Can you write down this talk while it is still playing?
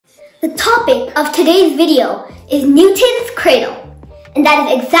The topic of today's video is Newton's cradle, and that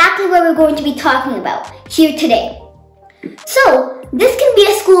is exactly what we're going to be talking about here today. So, this can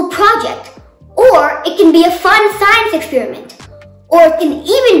be a school project, or it can be a fun science experiment, or it can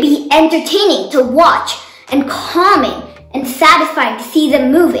even be entertaining to watch and calming and satisfying to see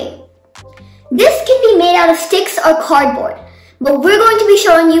them moving. This can be made out of sticks or cardboard, but we're going to be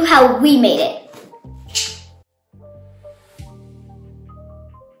showing you how we made it.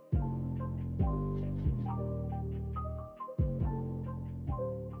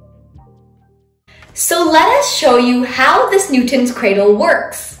 So let us show you how this Newton's cradle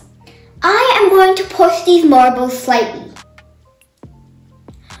works. I am going to push these marbles slightly.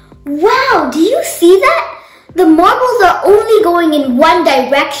 Wow, do you see that? The marbles are only going in one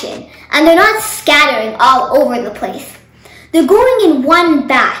direction and they're not scattering all over the place. They're going in one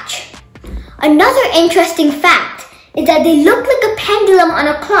batch. Another interesting fact is that they look like a pendulum on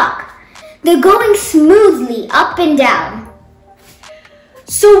a clock. They're going smoothly up and down.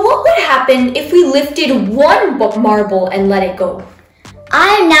 So what would happen if we lifted one marble and let it go? I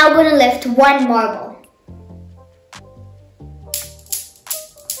am now going to lift one marble.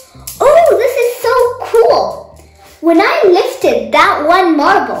 Oh, this is so cool! When I lifted that one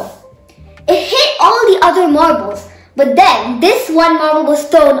marble, it hit all the other marbles, but then this one marble was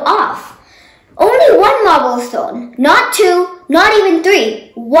thrown off. Only one marble was thrown, not two, not even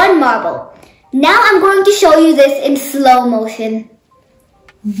three, one marble. Now I'm going to show you this in slow motion.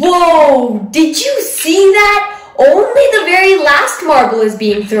 Whoa! Did you see that? Only the very last marble is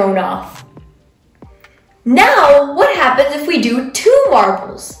being thrown off. Now, what happens if we do two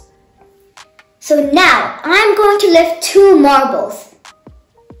marbles? So now, I'm going to lift two marbles.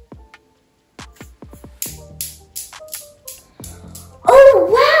 Oh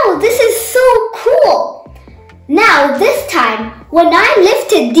wow, this is so cool! Now this time, when I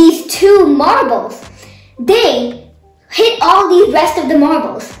lifted these two marbles, they hit all the rest of the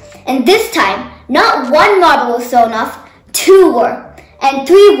marbles. And this time, not one marble was thrown off, two were. And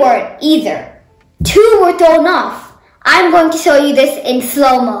three weren't either. Two were thrown off. I'm going to show you this in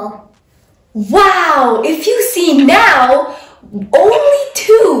slow-mo. Wow, if you see now, only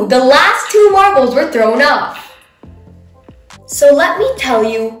two, the last two marbles were thrown off. So let me tell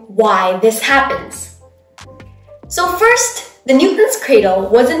you why this happens. So first, the Newton's cradle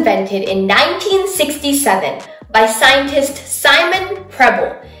was invented in 1967 by scientist Simon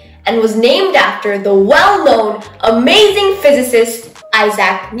Cradle and was named after the well-known, amazing physicist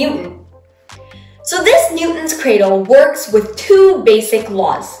Isaac Newton. So this Newton's cradle works with two basic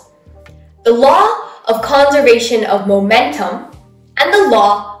laws: the law of conservation of momentum and the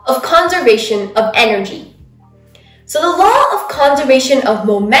law of conservation of energy. So the law of conservation of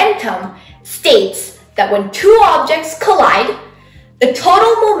momentum states that when two objects collide, the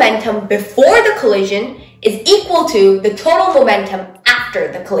total momentum before the collision is equal to the total momentum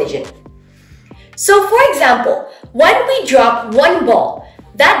after the collision. So for example, when we drop one ball,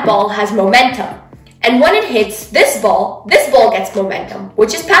 that ball has momentum. And when it hits this ball gets momentum,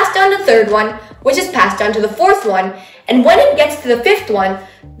 which is passed on to the third one, which is passed on to the fourth one. And when it gets to the fifth one,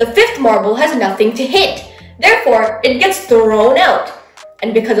 the fifth marble has nothing to hit. Therefore, it gets thrown out.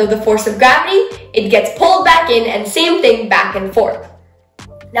 And because of the force of gravity, it gets pulled back in, and same thing back and forth.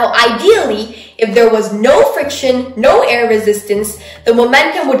 Now, ideally, if there was no friction, no air resistance, the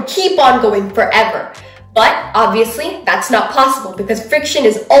momentum would keep on going forever. But obviously, that's not possible because friction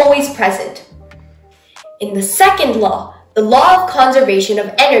is always present. In the second law, the law of conservation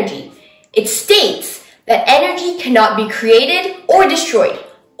of energy, it states that energy cannot be created or destroyed,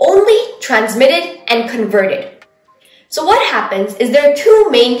 only transmitted and converted. So what happens is there are two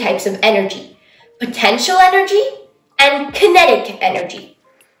main types of energy: potential energy and kinetic energy.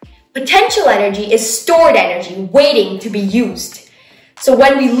 Potential energy is stored energy waiting to be used. So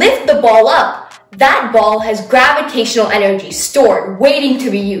when we lift the ball up, that ball has gravitational energy stored waiting to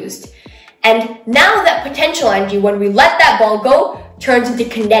be used. And now that potential energy, when we let that ball go, turns into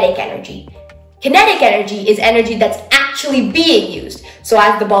kinetic energy. Kinetic energy is energy that's actually being used. So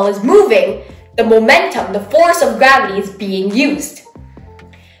as the ball is moving, the momentum, the force of gravity is being used.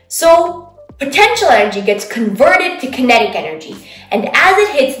 So potential energy gets converted to kinetic energy, and as it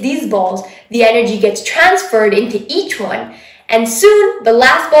hits these balls, the energy gets transferred into each one, and soon the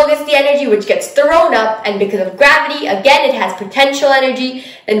last ball gets the energy, which gets thrown up, and because of gravity, again it has potential energy,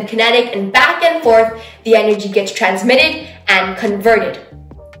 then kinetic, and back and forth, the energy gets transmitted and converted.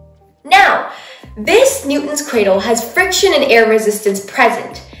 Now, this Newton's cradle has friction and air resistance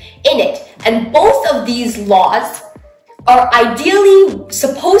present in it, and both of these laws are ideally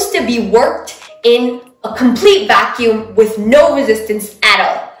supposed to be worked in a complete vacuum with no resistance at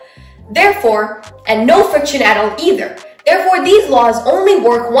all. Therefore, and no friction at all either. Therefore, these laws only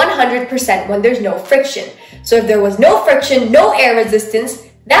work 100% when there's no friction. So if there was no friction, no air resistance,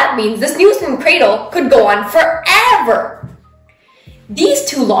 that means this Newton cradle could go on forever. These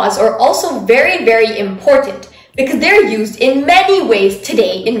two laws are also very, very important because they're used in many ways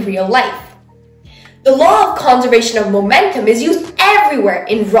today in real life. The law of conservation of momentum is used everywhere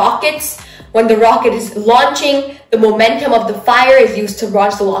in rockets. When the rocket is launching, the momentum of the fire is used to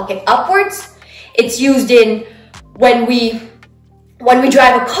launch the rocket upwards. It's used in when we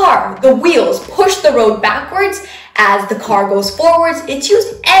drive a car, the wheels push the road backwards as the car goes forwards. It's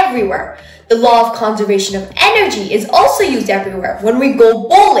used everywhere. The law of conservation of energy is also used everywhere. When we go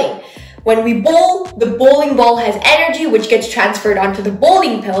bowling, when we bowl, the bowling ball has energy which gets transferred onto the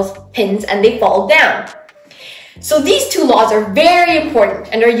bowling pins and they fall down. So these two laws are very important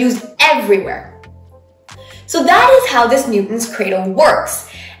and are used everywhere. So that is how this Newton's cradle works.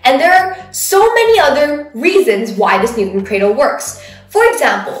 And there are so many other reasons why this Newton cradle works. For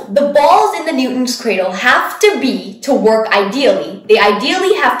example, the balls in the Newton's cradle have to work ideally. They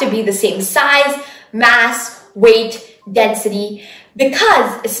ideally have to be the same size, mass, weight, density,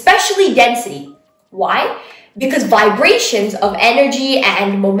 because, especially density. Why? Because vibrations of energy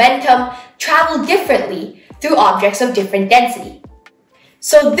and momentum travel differently through objects of different density.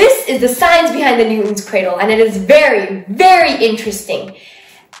 So this is the science behind the Newton's cradle, and it is very, very interesting.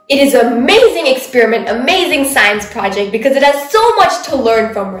 It is an amazing experiment, amazing science project because it has so much to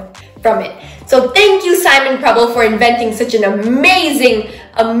learn from it. So thank you, Simon Cradle, for inventing such an amazing,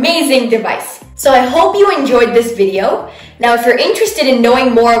 amazing device. So I hope you enjoyed this video. Now, if you're interested in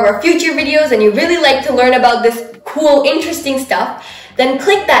knowing more of our future videos and you really like to learn about this cool, interesting stuff, then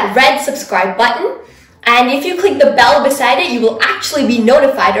click that red subscribe button. And if you click the bell beside it, you will actually be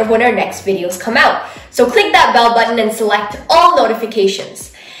notified of when our next videos come out. So click that bell button and select all notifications.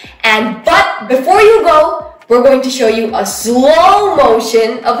 But before you go, we're going to show you a slow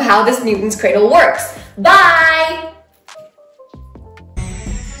motion of how this Newton's cradle works. Bye!